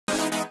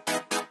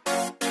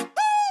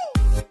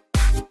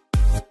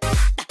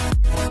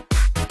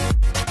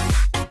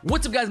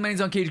What's up, guys? My name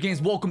is unCAGEDgamez.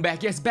 Welcome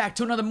back. Yes, back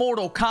to another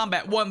Mortal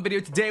Kombat 1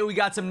 video. Today we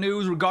got some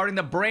news regarding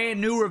the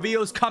brand new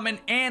reveals coming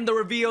and the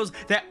reveals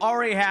that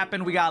already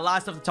happened. We got a lot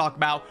of stuff to talk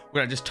about.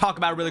 We're gonna just talk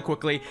about it really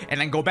quickly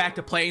and then go back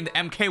to playing the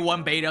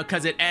MK1 beta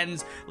because it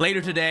ends later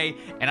today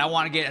and I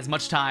want to get as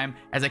much time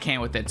as I can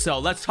with it. So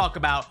let's talk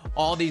about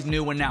all these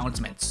new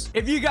announcements.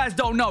 If you guys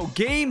don't know,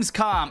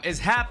 Gamescom is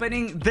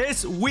happening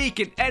this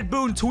week and Ed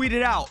Boon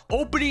tweeted out,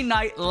 opening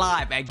night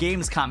live at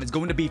Gamescom is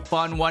going to be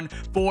fun one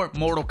for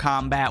Mortal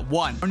Kombat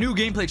 1. Our new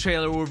gameplay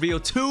trailer will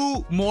reveal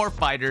 2 more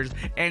fighters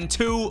and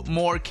 2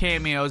 more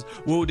cameos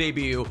will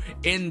debut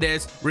in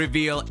this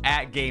reveal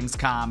at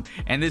Gamescom.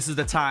 And this is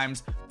the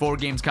times for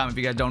Gamescom if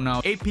you guys don't know.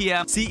 8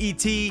 p.m.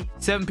 CET,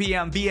 7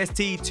 p.m.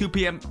 BST, 2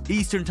 p.m.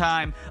 Eastern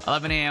Time,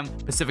 11 a.m.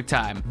 Pacific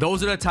Time.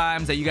 Those are the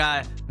times that you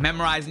gotta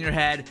memorize in your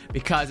head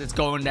because it's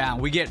going down.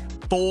 We get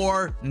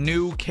 4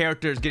 new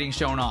characters getting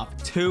shown off.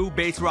 2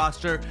 base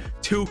roster,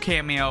 2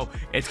 cameo.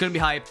 It's gonna be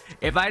hype.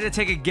 If I had to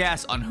take a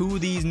guess on who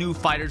these new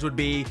fighters would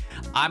be,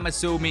 I'm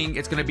assuming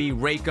it's gonna be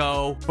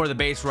Reiko for the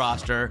base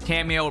roster.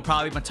 Cameo will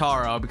probably be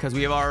Mataro because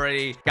we have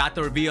already got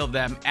the reveal of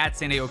them at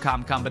San Diego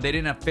Comic-Con, but they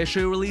didn't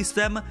officially release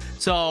them.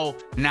 So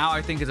now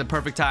I think is a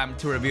perfect time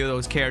to reveal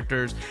those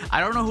characters. I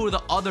don't know who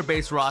the other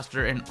base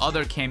roster and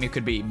other cameo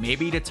could be.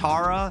 Maybe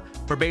Tatara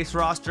for base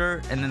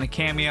roster and then the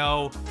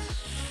cameo.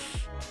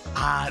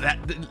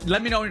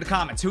 Let me know in the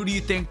comments. Who do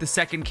you think the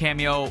second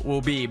cameo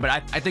will be? But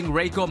I think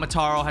Reiko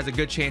Mataro has a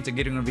good chance of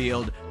getting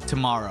revealed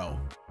tomorrow.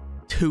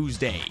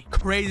 Tuesday.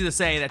 Crazy to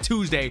say that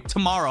Tuesday,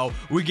 tomorrow,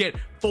 we get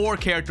 4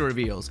 character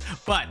reveals.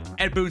 But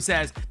Ed Boon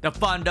says the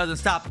fun doesn't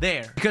stop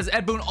there because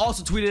Ed Boon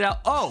also tweeted out,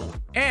 oh,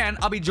 and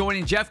I'll be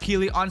joining Jeff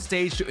Keighley on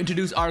stage to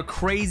introduce our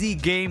crazy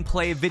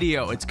gameplay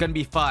video. It's gonna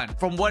be fun.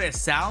 From what it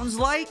sounds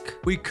like,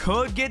 we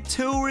could get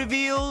 2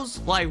 reveals,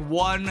 like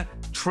 1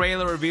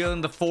 trailer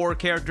revealing the 4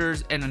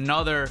 characters and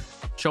another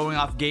showing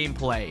off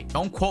gameplay.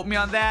 Don't quote me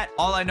on that.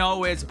 All I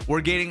know is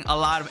we're getting a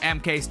lot of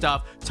MK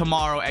stuff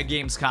tomorrow at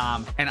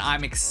Gamescom and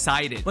I'm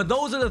excited. But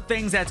those are the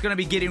things that's going to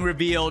be getting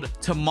revealed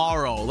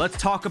tomorrow. Let's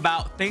talk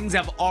about things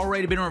that have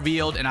already been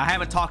revealed and I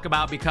haven't talked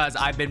about because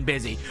I've been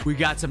busy. We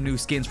got some new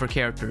skins for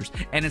characters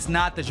and it's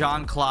not the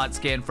Jean-Claude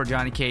skin for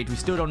Johnny Cage. We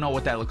still don't know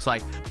what that looks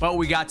like, but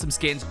we got some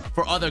skins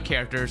for other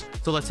characters.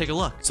 So let's take a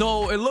look.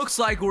 So it looks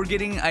like we're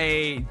getting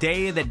a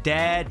Day of the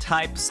Dead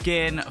type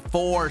skin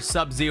for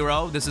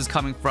Sub-Zero. This is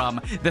coming from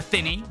the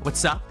Thinny.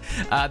 What's up?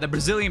 The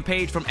Brazilian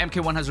page from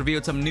MK1 has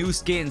revealed some new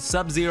skins.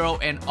 Sub-Zero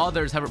and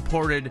others have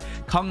reported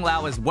Kung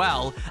Lao as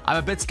well. I'm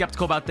a bit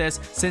skeptical about this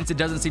since it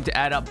doesn't seem to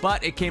add up,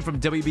 but it came from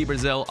WB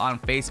Brazil on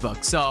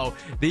Facebook. So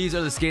these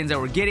are the skins that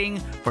we're getting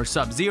for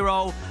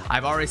Sub-Zero.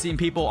 I've already seen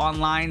people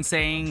online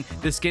saying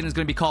this skin is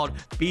going to be called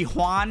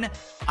Bihuan.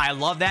 I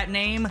love that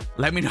name.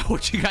 Let me know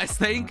what you guys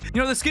think.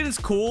 You know, the skin is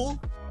cool,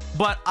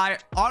 but I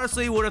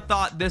honestly would have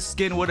thought this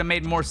skin would have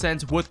made more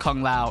sense with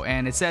Kung Lao,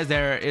 and it says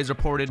there is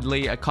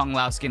reportedly a Kung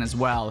Lao skin as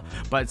well.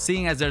 But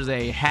seeing as there's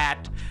a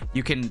hat,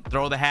 you can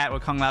throw the hat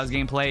with Kung Lao's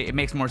gameplay, it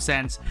makes more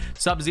sense.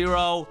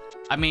 Sub-Zero,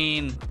 I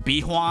mean,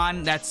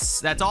 Bihuan,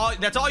 that's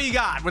all you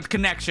got with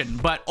connection.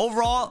 But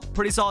overall,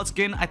 pretty solid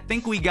skin. I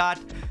think we got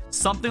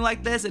something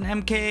like this in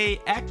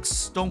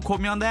MKX. Don't quote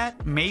me on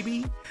that,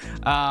 maybe.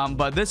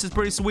 But this is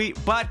pretty sweet.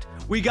 But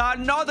we got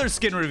another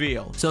skin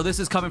reveal. So this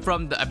is coming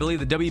from, I believe,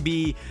 the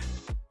WB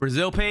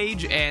Brazil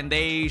page, and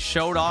they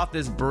showed off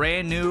this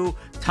brand new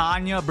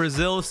Tanya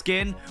Brazil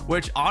skin,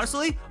 which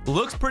honestly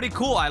looks pretty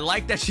cool. I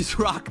like that she's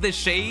rocked the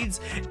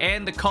shades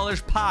and the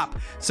colors pop.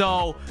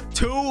 So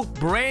 2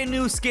 brand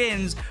new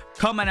skins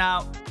coming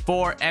out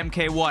for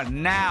MK1.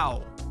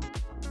 Now,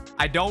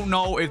 I don't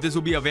know if this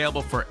will be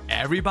available for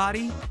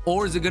everybody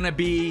or is it gonna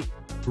be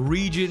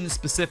region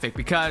specific,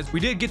 because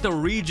we did get the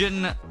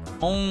region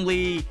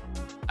only,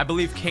 I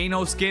believe,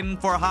 Kano skin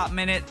for a hot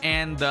minute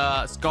and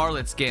the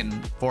Scarlet skin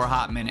for a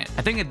hot minute.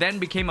 I think it then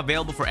became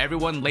available for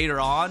everyone later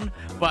on,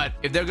 but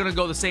if they're gonna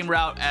go the same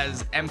route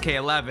as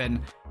MK11,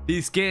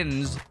 these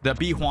skins, the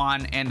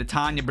Bihuan and the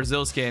Tanya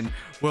Brazil skin,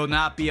 will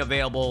not be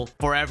available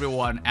for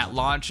everyone at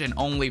launch and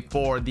only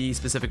for these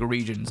specific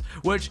regions,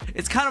 which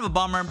it's kind of a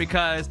bummer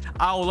because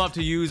I would love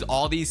to use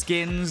all these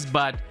skins,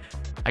 but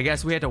I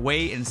guess we had to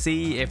wait and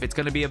see if it's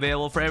going to be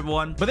available for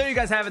everyone. But there you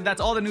guys have it. That's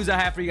all the news I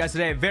have for you guys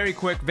today. Very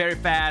quick, very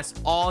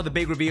fast. All the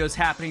big reveals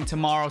happening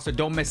tomorrow, so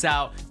don't miss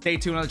out. Stay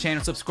tuned on the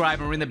channel,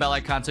 subscribe, and ring the bell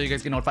icon so you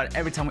guys get notified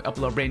every time we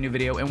upload a brand new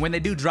video. And when they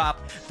do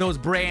drop those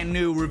brand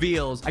new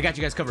reveals, I got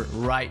you guys covered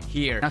right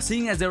here. Now,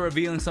 seeing as they're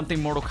revealing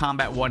something Mortal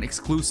Kombat 1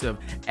 exclusive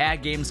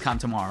at Gamescom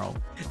tomorrow,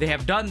 they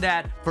have done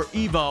that for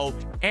EVO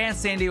and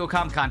San Diego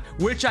Comic-Con,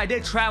 which I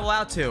did travel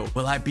out to.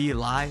 Will I be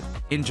live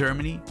in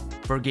Germany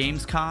for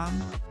Gamescom?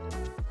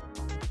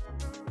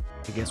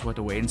 I guess we'll have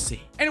to wait and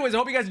see. Anyways, I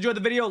hope you guys enjoyed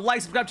the video.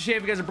 Like, subscribe to share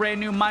if you guys are brand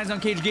new. Mine's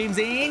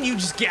unCAGEDgamez, and you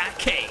just got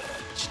caged.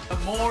 The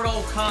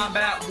Mortal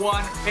Kombat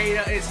 1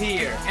 beta is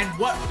here. And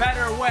what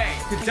better way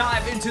to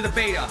dive into the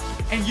beta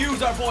and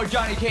use our boy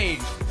Johnny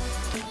Cage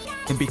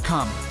and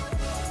become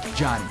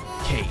Johnny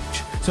Cage.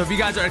 So if you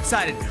guys are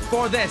excited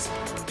for this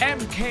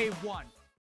MK1